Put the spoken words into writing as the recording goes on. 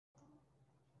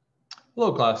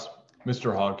Hello class,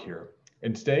 Mr. Hogg here,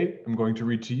 and today I'm going to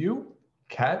read to you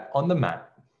Cat on the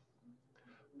Mat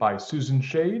by Susan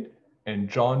Shade and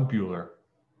John Bueller.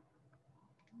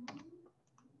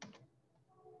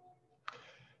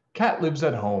 Cat lives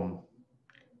at home.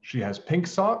 She has pink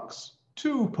socks,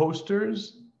 2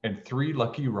 posters, and 3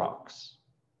 lucky rocks.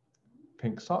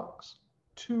 Pink socks,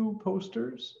 2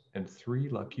 posters, and 3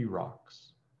 lucky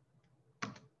rocks.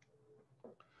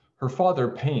 Her father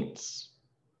paints.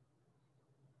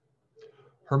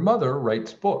 Her mother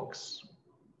writes books.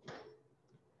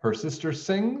 Her sister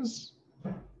sings.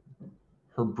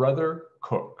 Her brother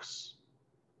cooks.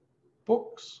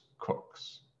 Books,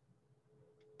 cooks.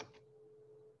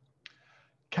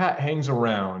 Cat hangs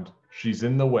around. She's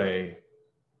in the way.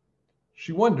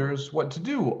 She wonders what to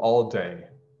do all day.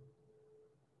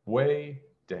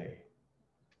 Day.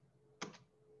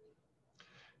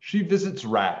 She visits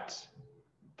Rat.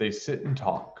 They sit and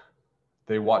talk.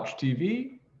 They watch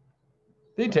TV.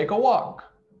 They take a walk.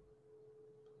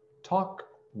 Talk,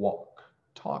 walk,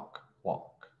 talk,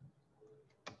 walk.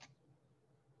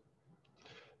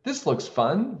 This looks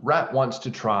fun. Rat wants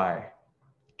to try.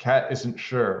 Cat isn't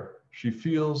sure. She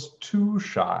feels too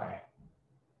shy.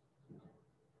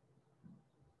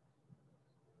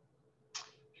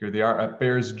 Here they are at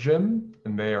Bear's gym,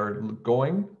 and they are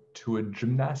going to a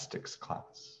gymnastics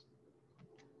class.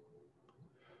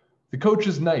 The coach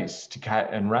is nice to Cat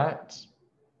and Rat.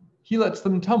 He lets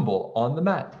them tumble on the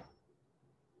mat.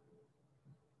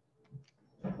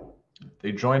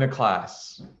 They join a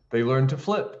class. They learn to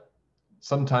flip.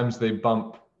 Sometimes they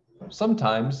bump.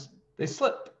 Sometimes they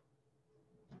slip.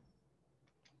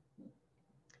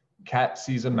 Cat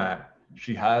sees a mat.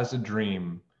 She has a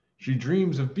dream. She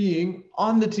dreams of being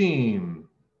on the team.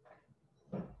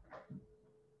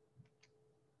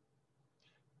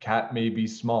 Cat may be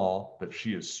small, but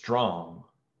she is strong.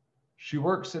 She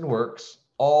works and works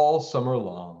all summer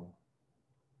long.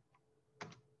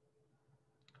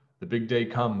 The big day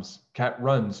comes. Cat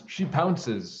runs. She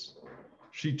pounces.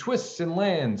 She twists and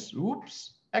lands.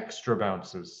 Oops, extra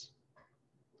bounces.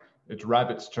 It's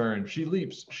Rabbit's turn. She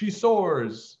leaps. She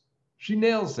soars. She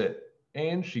nails it.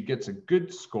 And she gets a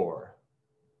good score.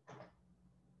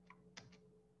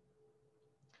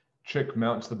 Chick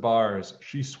mounts the bars.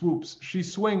 She swoops. She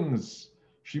swings.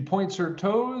 She points her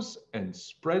toes and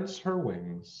spreads her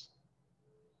wings.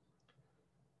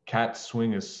 Cat's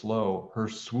swing is slow. Her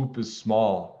swoop is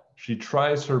small. She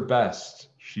tries her best.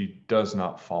 She does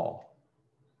not fall.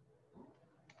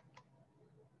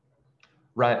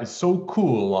 Rat is so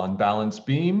cool on balance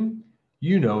beam.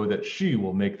 You know that she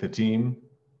will make the team.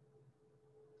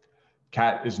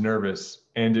 Cat is nervous,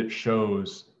 and it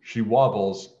shows. She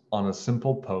wobbles on a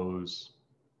simple pose.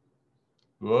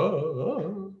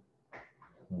 Whoa.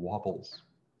 Wobbles.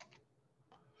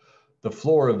 The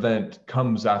floor event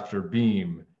comes after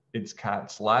beam. It's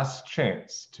Cat's last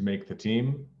chance to make the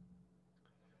team.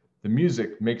 The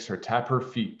music makes her tap her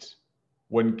feet.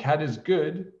 When Cat is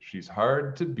good, she's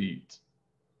hard to beat.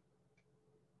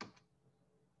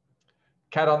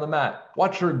 Cat on the mat,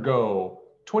 watch her go.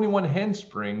 21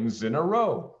 handsprings in a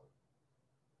row.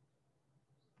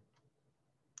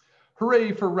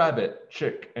 Hooray for Rabbit,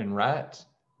 Chick, and Rat.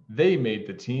 They made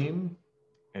the team,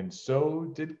 and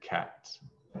so did Cat.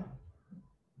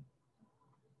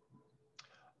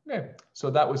 Okay, so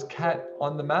that was Cat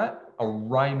on the Mat, a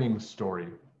rhyming story.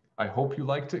 I hope you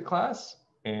liked it, class,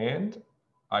 and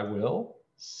I will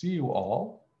see you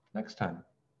all next time.